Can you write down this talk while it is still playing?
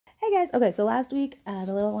guys. Okay, so last week,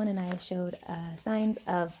 the little one and I showed signs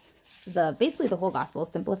of basically the whole gospel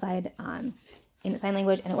simplified in sign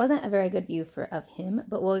language, and it wasn't a very good view of him,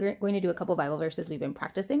 but we're going to do a couple Bible verses we've been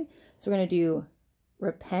practicing. So we're going to do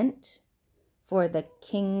repent for the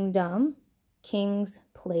kingdom, king's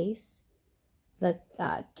place, the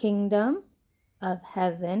kingdom of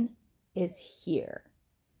heaven is here.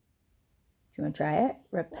 Do you want to try it?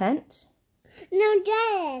 Repent. No,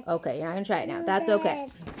 Dad. Okay, you're not going to try it now. That's okay.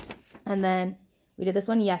 And then we did this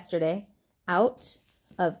one yesterday. Out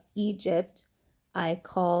of Egypt, I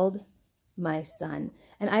called my son.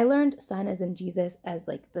 And I learned son as in Jesus as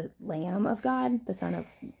like the Lamb of God, the Son of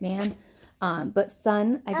Man. But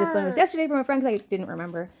son, I just learned this yesterday from a friend because I didn't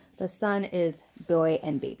remember. The son is boy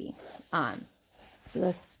and baby. So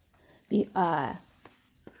this be I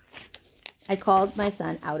called my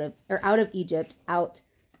son out of Egypt.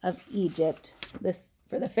 This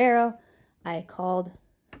for the Pharaoh. I called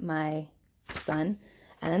my son.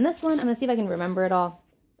 And then this one, I'm gonna see if I can remember it all.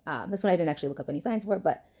 This one I didn't actually look up any signs for,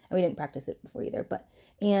 and we didn't practice it before either.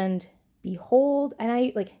 And behold, and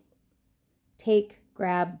I like take,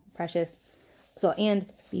 grab, precious. So,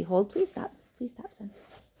 and behold, please stop, son.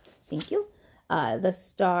 Thank you. The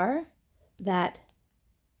star that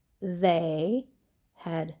they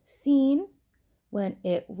had seen when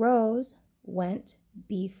it rose went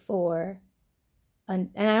before, and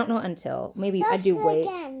I don't know until, maybe I do wait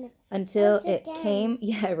until it came.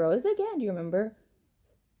 Yeah, it rose again. Do you remember?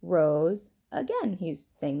 Rose again. He's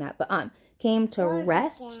saying that, but came to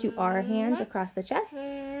rest to our hands across the chest,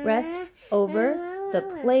 rest over the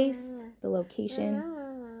place, the location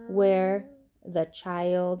where the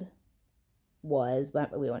child was,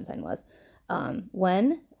 but we don't know what sign was.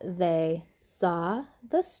 When they saw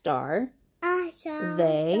the star,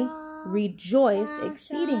 they rejoiced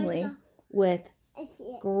exceedingly with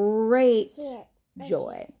great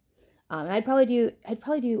joy. And I'd probably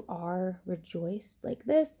do our rejoiced like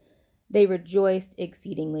this. They rejoiced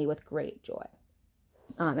exceedingly with great joy.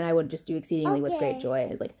 And I would just do exceedingly with great joy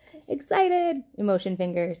as like excited, emotion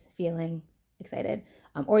fingers, feeling excited.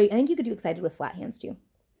 Or I think you could do excited with flat hands too.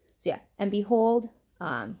 So yeah, and behold,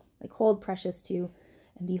 like hold precious too,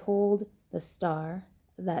 and behold the star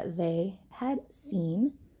that they had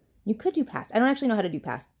seen. You could do past. I don't actually know how to do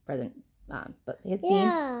past, present, but they had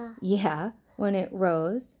seen. Yeah, when it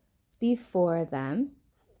rose before them.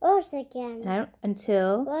 Rose again. And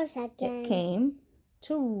until it came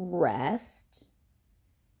to rest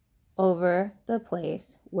over the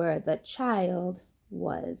place where the child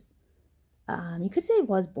was. You could say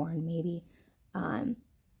was born, maybe.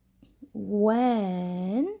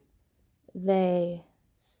 When they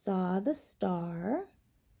saw the star,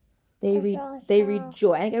 they rejoiced.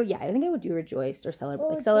 I think I would do rejoiced or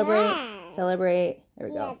celebrate. Like celebrate. There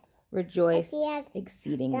we go. Rejoiced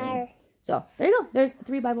exceedingly. So there you go. There's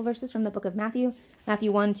 3 Bible verses from the book of Matthew.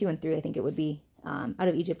 Matthew 1, 2, and 3. I think it would be out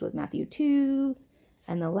of Egypt was Matthew 2,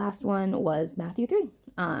 and the last one was Matthew 3.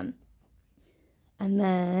 And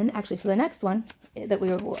then actually, so the next one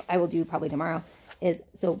that I will do probably tomorrow is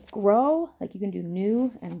so grow. Like you can do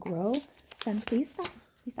new and grow. Then please stop.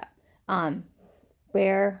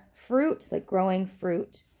 Bear fruit, like growing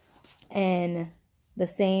fruit, and the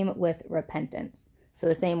same with repentance. So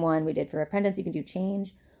the same one we did for repentance, you can do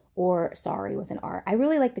change or sorry with an R. I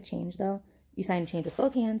really like the change though. You sign change with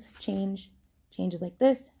both hands. Change is like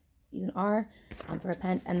this. Use an R for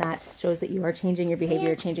repent, and that shows that you are changing your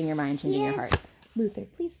behavior, changing your mind, changing your heart. Luther,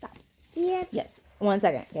 please stop. Yes. 1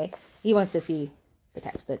 second, okay? He wants to see the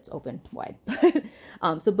text that's open wide.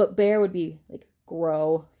 But bear would be like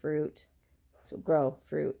grow fruit. So grow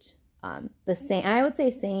fruit. The same, and I would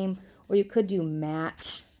say same, or you could do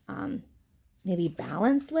match, maybe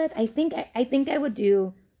balanced with. I think I would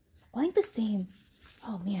do, I think the same.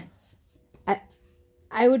 Oh man.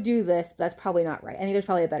 I would do this, but that's probably not right. I think there's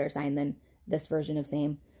probably a better sign than this version of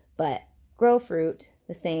same. But grow fruit,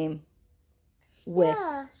 the same with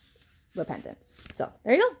repentance. So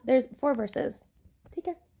there you go. There's 4 verses. Take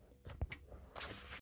care.